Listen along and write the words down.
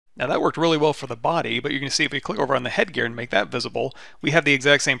Now that worked really well for the body, but you can see if we click over on the headgear and make that visible, we have the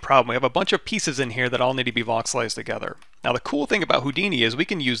exact same problem. We have a bunch of pieces in here that all need to be voxelized together. Now the cool thing about Houdini is we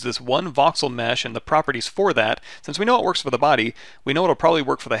can use this one voxel mesh and the properties for that. Since we know it works for the body, we know it'll probably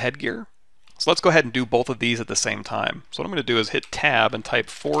work for the headgear. So let's go ahead and do both of these at the same time. So what I'm going to do is hit tab and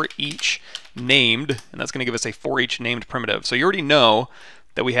type for each named, and that's going to give us a for each named primitive. So you already know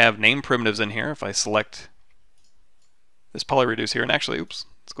that we have named primitives in here. If I select this polyreduce here, and actually, oops,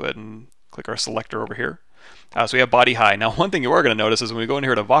 let's go ahead and click our selector over here. So we have body high. Now one thing you are going to notice is when we go in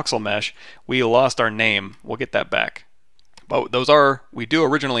here to voxel mesh, we lost our name. We'll get that back. But we do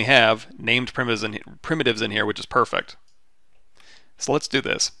originally have named primitives in here, which is perfect. So let's do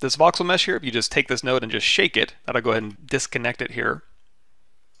this. This voxel mesh here, if you just take this node and just shake it, that'll go ahead and disconnect it here.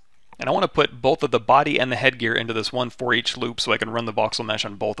 And I want to put both of the body and the headgear into this one for each loop so I can run the voxel mesh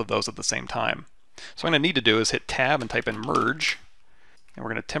on both of those at the same time. So what I'm going to need to do is hit tab and type in merge. And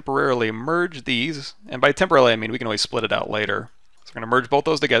we're going to temporarily merge these. And by temporarily, I mean we can always split it out later. So we're going to merge both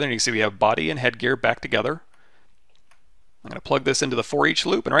those together, and you can see we have body and headgear back together. I'm going to plug this into the for each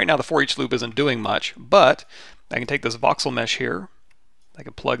loop, and right now the for each loop isn't doing much, but I can take this voxel mesh here. I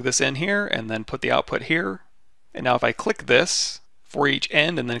can plug this in here and then put the output here. And now if I click this for each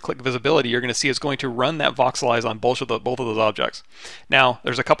end and then click visibility, you're going to see it's going to run that voxelize on both of those objects. Now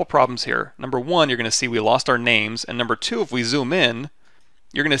there's a couple problems here. Number one, you're going to see we lost our names, and number two, if we zoom in,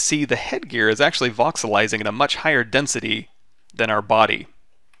 you're going to see the headgear is actually voxelizing at a much higher density than our body.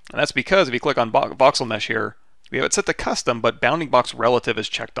 And that's because if you click on voxel mesh here, we have it set to custom, but bounding box relative is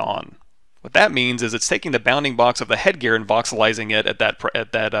checked on. What that means is it's taking the bounding box of the headgear and voxelizing it at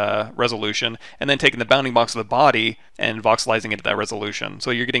that resolution, and then taking the bounding box of the body and voxelizing it at that resolution.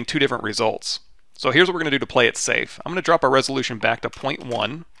 So you're getting two different results. So here's what we're going to do to play it safe. I'm going to drop our resolution back to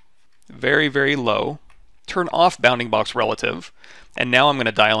 0.1, very, very low, turn off bounding box relative, and now I'm going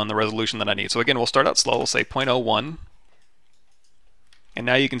to dial in the resolution that I need. So again, we'll start out slow. We'll say 0.01, and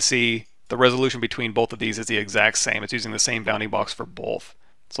now you can see the resolution between both of these is the exact same. It's using the same bounding box for both.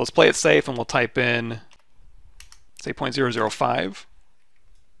 So let's play it safe, and we'll type in, say, 0.005.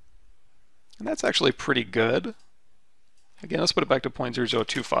 And that's actually pretty good. Again, let's put it back to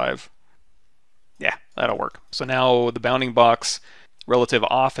 0.0025. Yeah, that'll work. So now the bounding box relative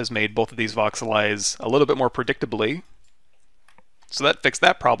off has made both of these voxelize a little bit more predictably. So that fixed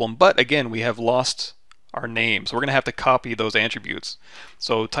that problem, but again, we have lost our name. So we're going to have to copy those attributes.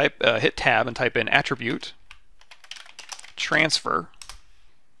 So hit tab and type in attribute, transfer.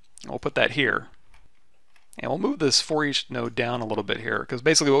 We'll put that here. And we'll move this for each node down a little bit here, because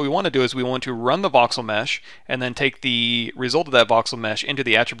basically what we want to do is we want to run the voxel mesh and then take the result of that voxel mesh into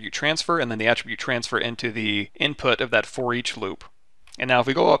the attribute transfer, and then the attribute transfer into the input of that for each loop. And now if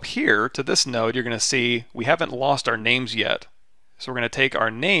we go up here to this node, you're going to see we haven't lost our names yet. So we're going to take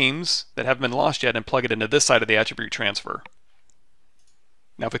our names that haven't been lost yet and plug it into this side of the attribute transfer.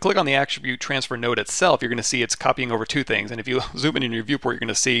 Now if we click on the attribute transfer node itself, you're going to see it's copying over two things. And if you zoom in your viewport, you're going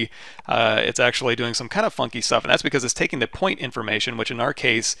to see it's actually doing some kind of funky stuff. And that's because it's taking the point information, which in our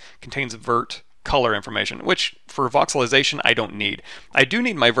case contains vert color information, which for voxelization I don't need. I do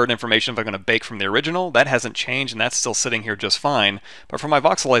need my vert information if I'm going to bake from the original. That hasn't changed, and that's still sitting here just fine. But for my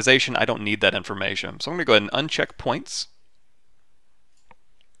voxelization, I don't need that information. So I'm going to go ahead and uncheck points.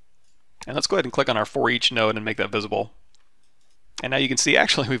 And let's go ahead and click on our for each node and make that visible. And now you can see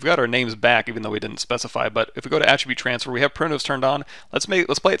actually we've got our names back even though we didn't specify. But if we go to attribute transfer, we have primitives turned on. Let's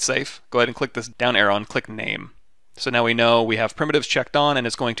play it safe. Go ahead and click this down arrow and click name. So now we know we have primitives checked on, and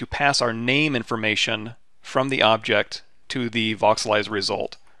it's going to pass our name information from the object to the voxelized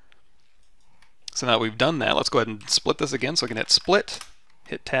result. So now that we've done that, let's go ahead and split this again. So we can hit split,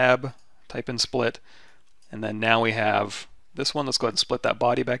 hit tab, type in split, and then now we have this one. Let's go ahead and split that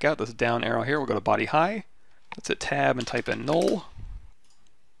body back out. This down arrow here, we'll go to body high. Let's hit tab and type in null,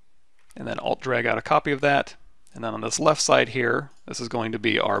 and then alt drag out a copy of that. And then on this left side here, this is going to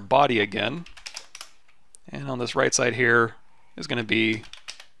be our body again. And on this right side here is going to be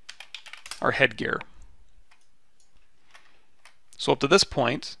our headgear. So up to this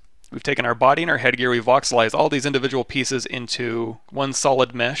point, we've taken our body and our headgear, we've voxelized all these individual pieces into one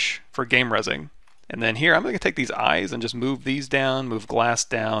solid mesh for game resing. And then here, I'm going to take these eyes and just move these down, move glass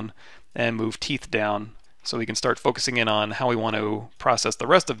down, and move teeth down, so we can start focusing in on how we want to process the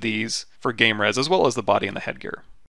rest of these for game res, as well as the body and the headgear.